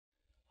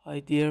Hi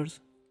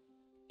dears,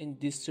 in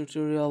this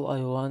tutorial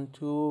I want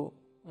to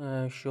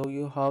show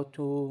you how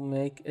to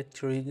make a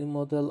 3D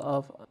model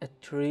of a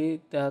tree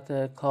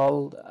that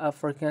called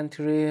African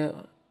tree.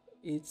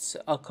 It's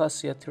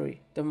Acacia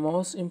tree. The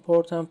most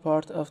important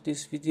part of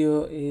this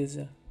video is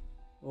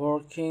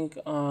working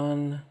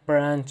on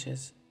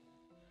branches.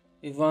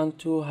 We want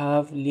to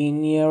have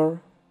linear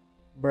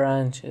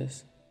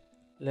branches.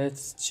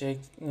 Let's check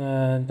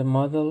the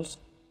models.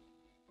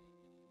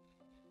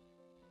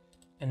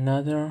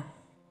 Another.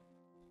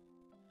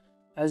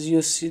 As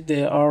you see,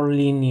 they are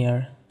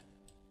linear.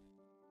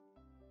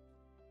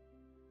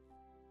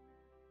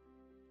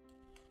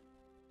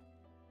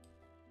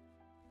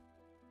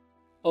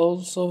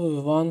 Also,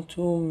 we want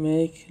to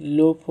make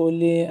low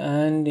poly,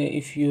 and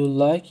if you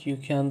like you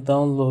can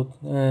download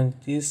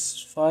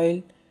this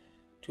file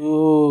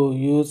to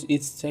use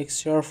its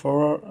texture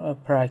for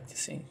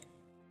practicing,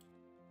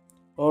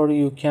 or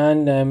you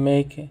can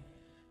make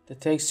the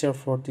texture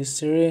for this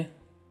series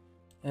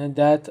and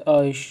that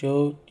I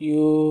showed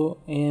you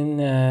in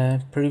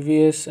a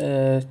previous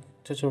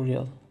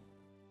tutorial.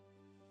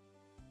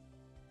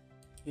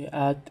 We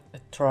add a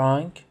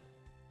trunk.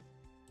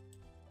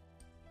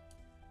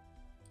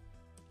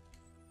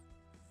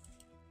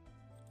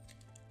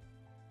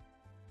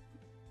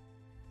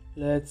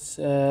 Let's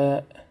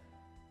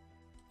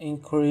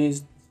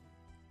increase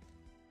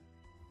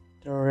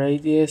the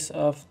radius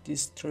of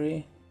this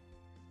tree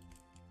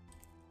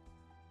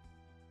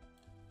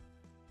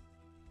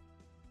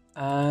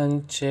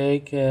and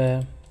check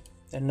the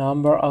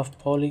number of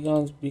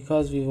polygons,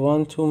 because we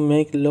want to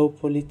make low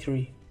poly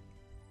tree.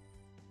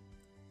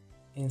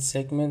 In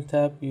segment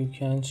tab you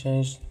can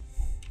change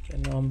the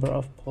number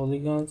of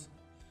polygons.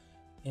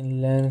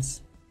 In length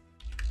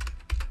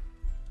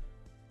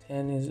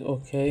 10 is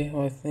okay,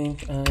 I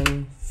think,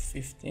 and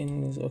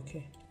 15 is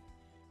okay.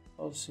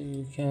 Also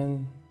you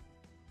can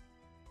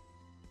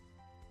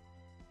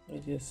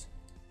radius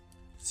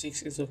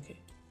 6 is okay.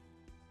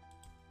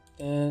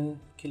 Then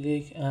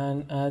click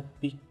and add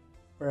big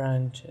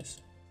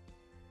branches.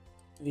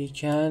 We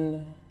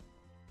can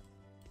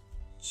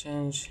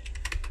change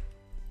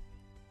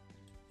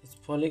its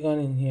polygon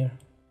in here.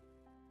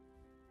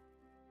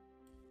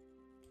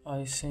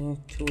 I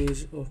think 2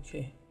 is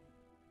okay.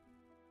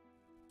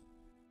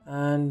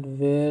 And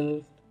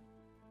well,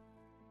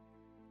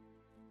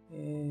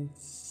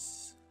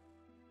 it's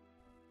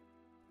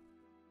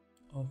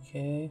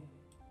okay.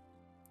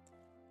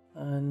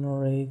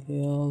 And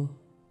radial,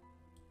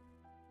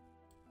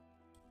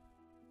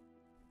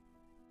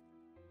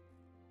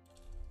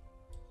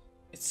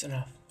 it's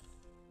enough.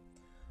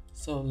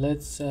 So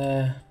let's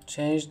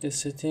change the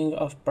setting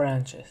of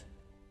branches.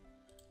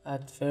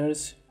 At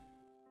first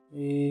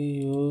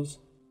we use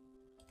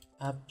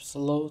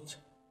absolute,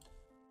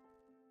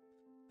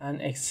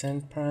 and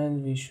accent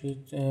parent we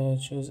should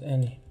choose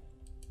any.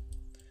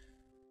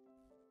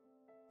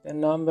 The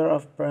number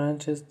of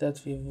branches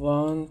that we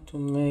want to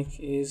make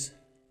is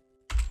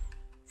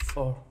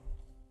 4,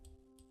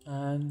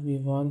 and we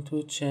want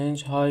to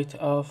change height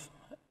of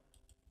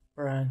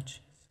branches.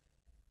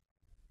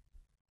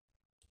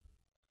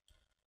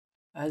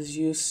 As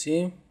you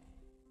see,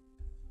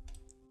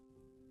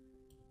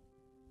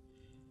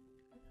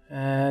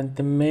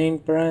 the main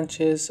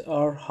branches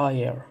are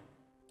higher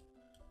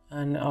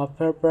and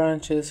upper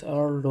branches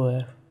are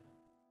lower.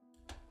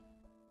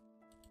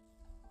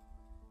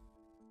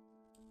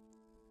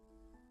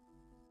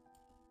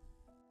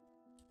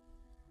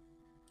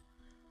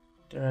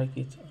 Drag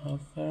it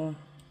upper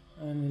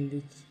and a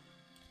little.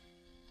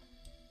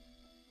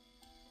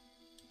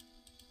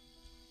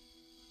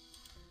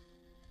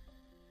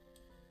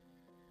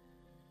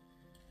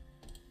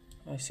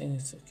 I think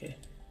it's okay.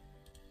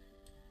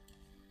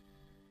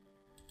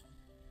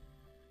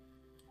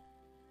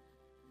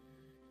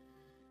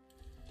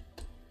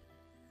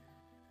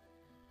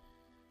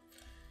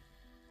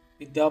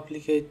 We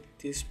duplicate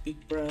these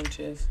big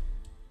branches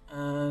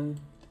and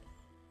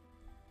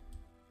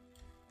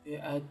we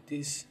add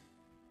this,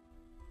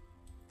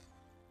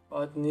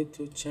 but need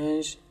to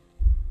change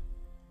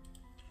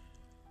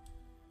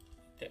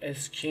the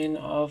skin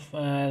of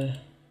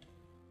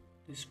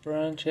these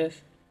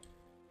branches.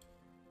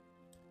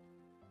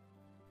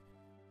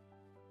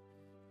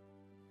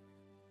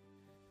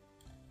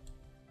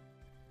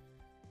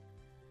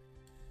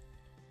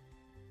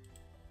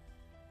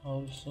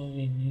 Also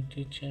we need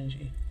to change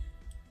it.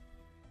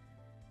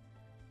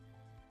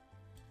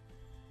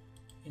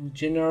 In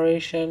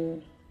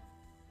generation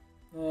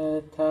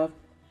tab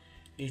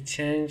we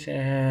change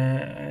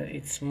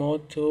its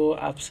mode to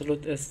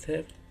absolute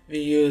step. We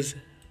use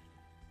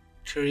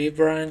 3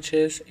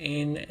 branches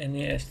in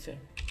any step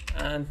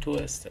and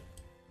 2 step.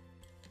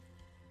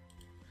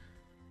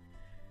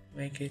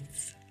 Make it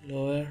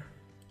lower.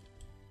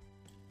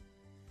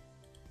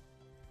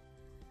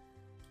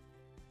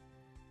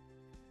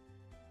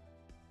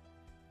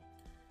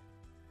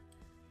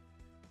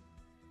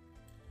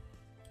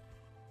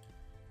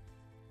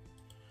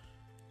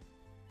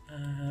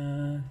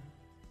 And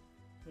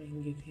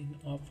bring it in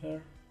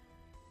upper.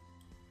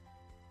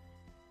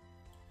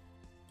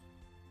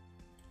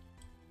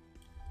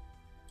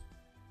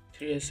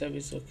 3 step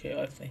is okay,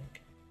 I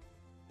think.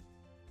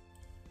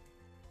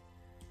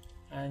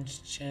 And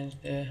change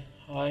the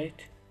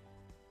height.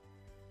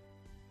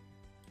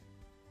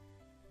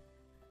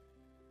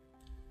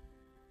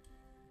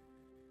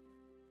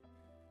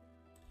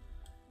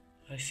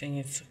 I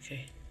think it's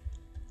okay.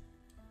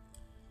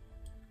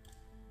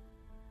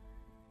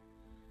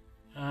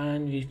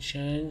 And we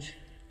change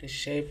the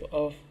shape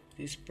of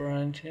these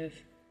branches.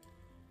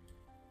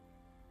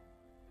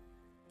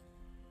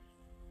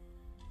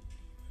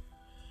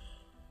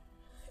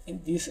 In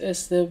this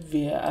step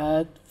we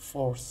add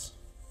force.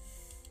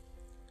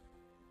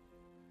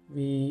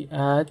 We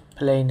add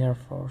planar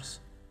force.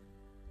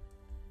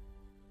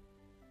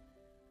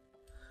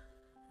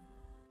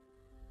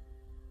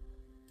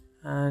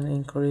 And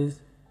increase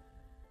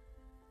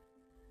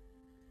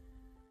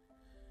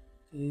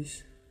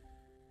this.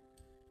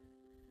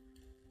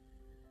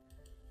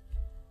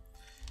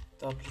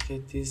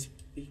 Duplicate these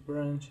big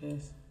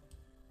branches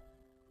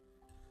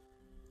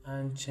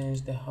and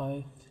change the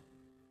height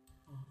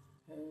of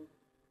them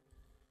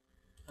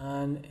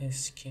and a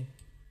skin.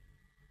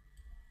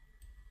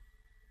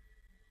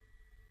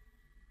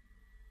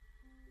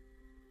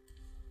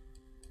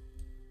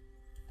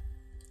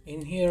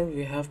 In here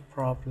we have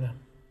problem.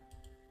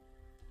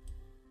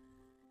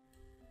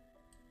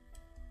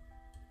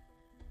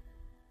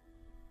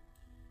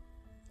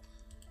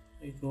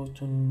 We go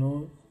to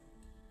node.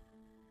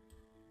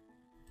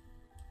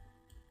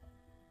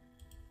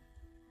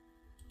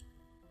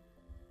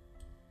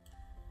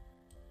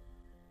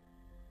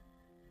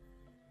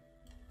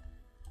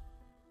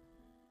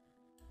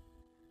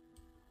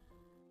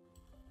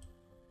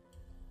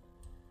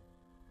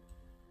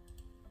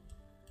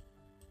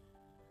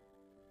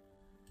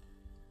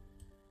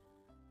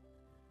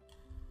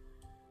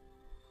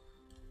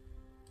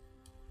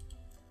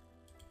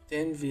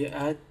 Then we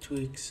add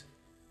twigs.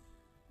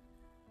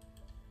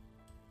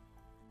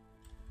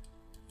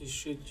 You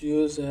should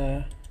use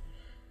a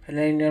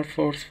planar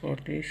force for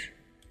this.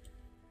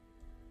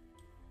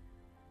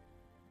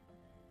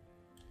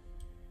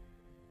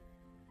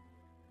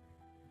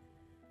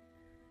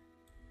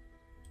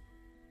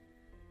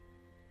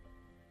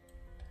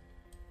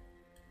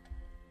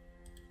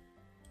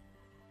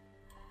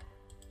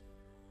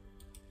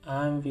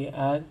 And we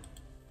add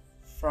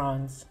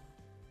fronds.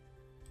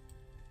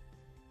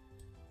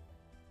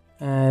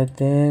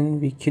 Then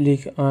we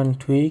click on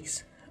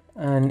twigs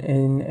and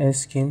in a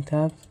skin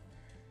tab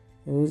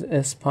use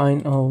a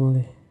spine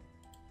only.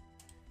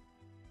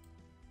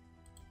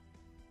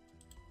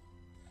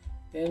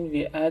 Then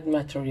we add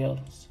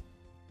materials.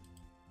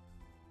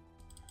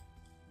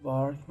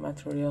 Bark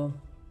material,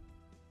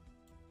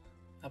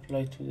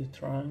 apply to the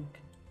trunk.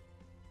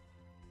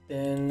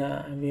 Then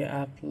we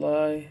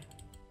apply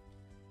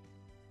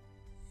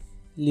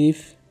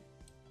leaf.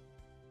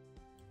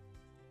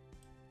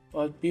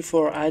 But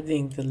before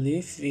adding the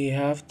leaf, we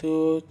have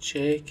to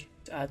check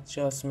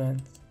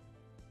adjustment,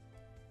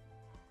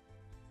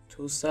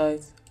 two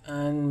sides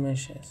and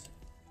meshes.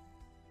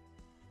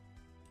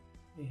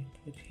 We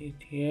put it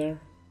here,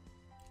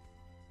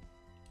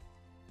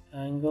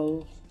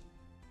 angles,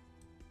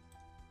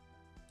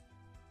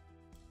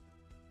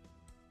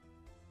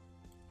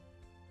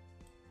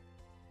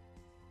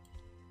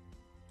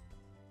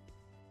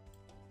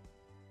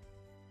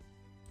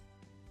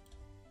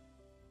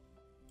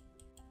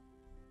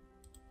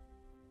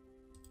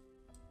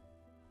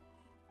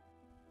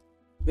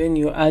 when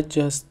you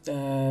adjust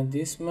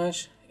this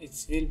mesh, it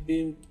will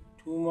be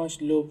too much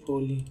low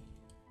poly.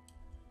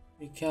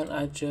 We can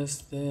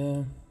adjust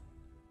the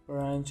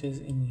branches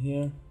in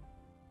here,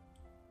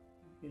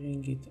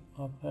 bring it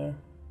upper,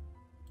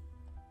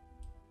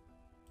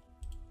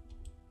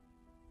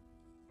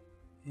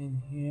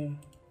 in here.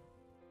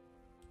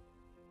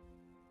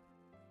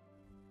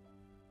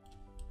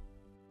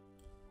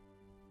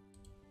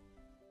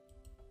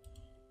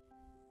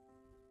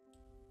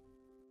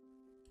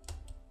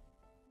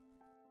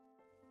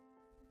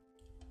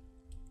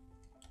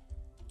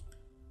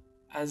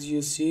 As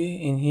you see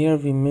in here,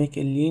 we make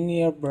a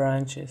linear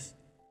branches.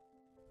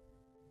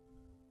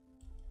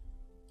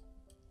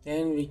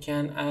 Then we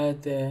can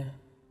add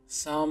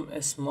some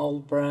small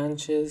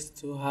branches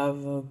to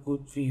have a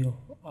good view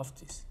of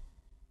this.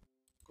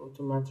 Go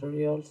to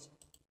materials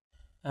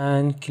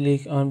and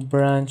click on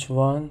branch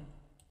 1,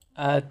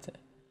 add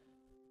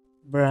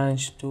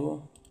branch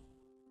 2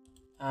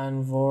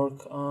 and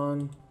work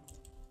on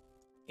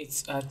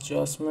its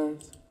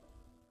adjustment.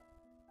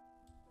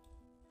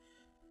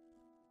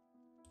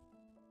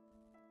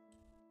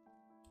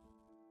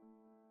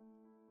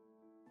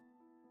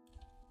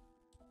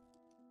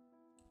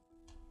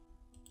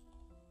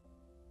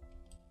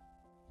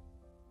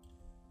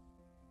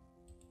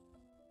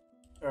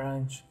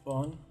 Branch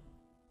 1,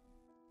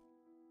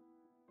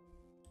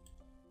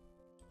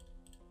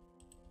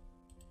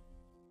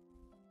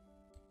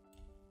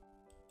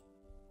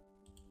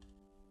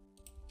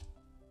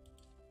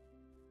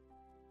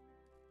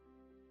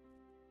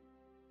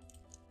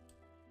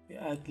 we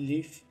add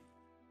leaf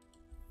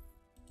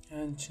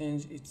and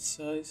change its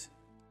size.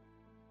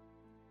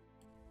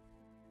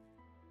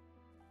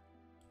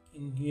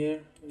 In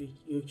here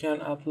you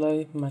can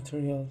apply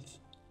materials.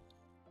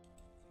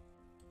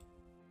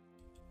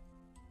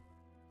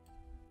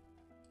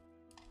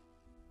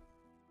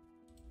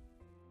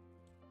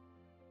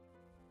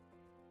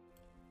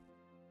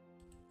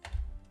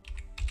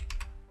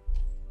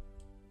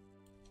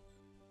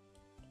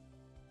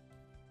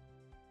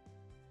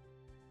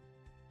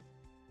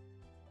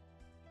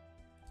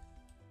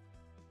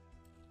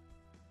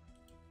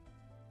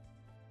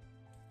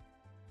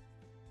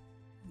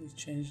 We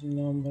change the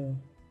number.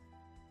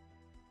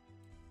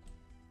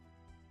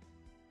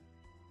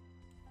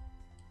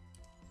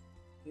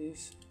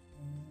 This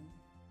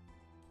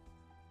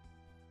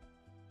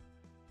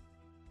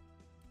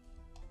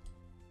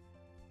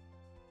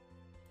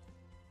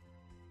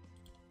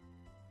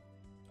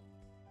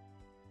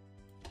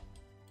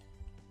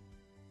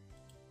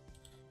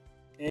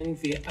and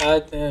we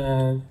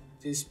add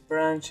these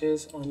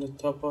branches on the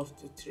top of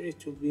the tree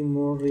to be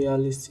more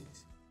realistic.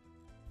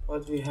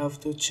 But we have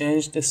to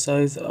change the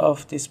size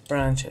of these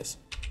branches.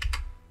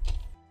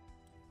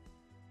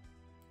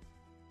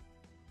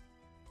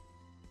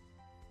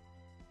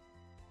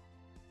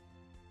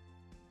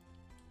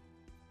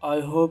 I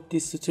hope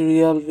this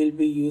tutorial will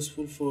be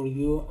useful for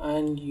you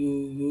and you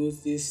use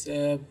this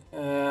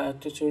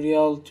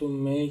tutorial to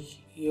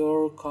make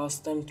your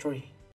custom tree.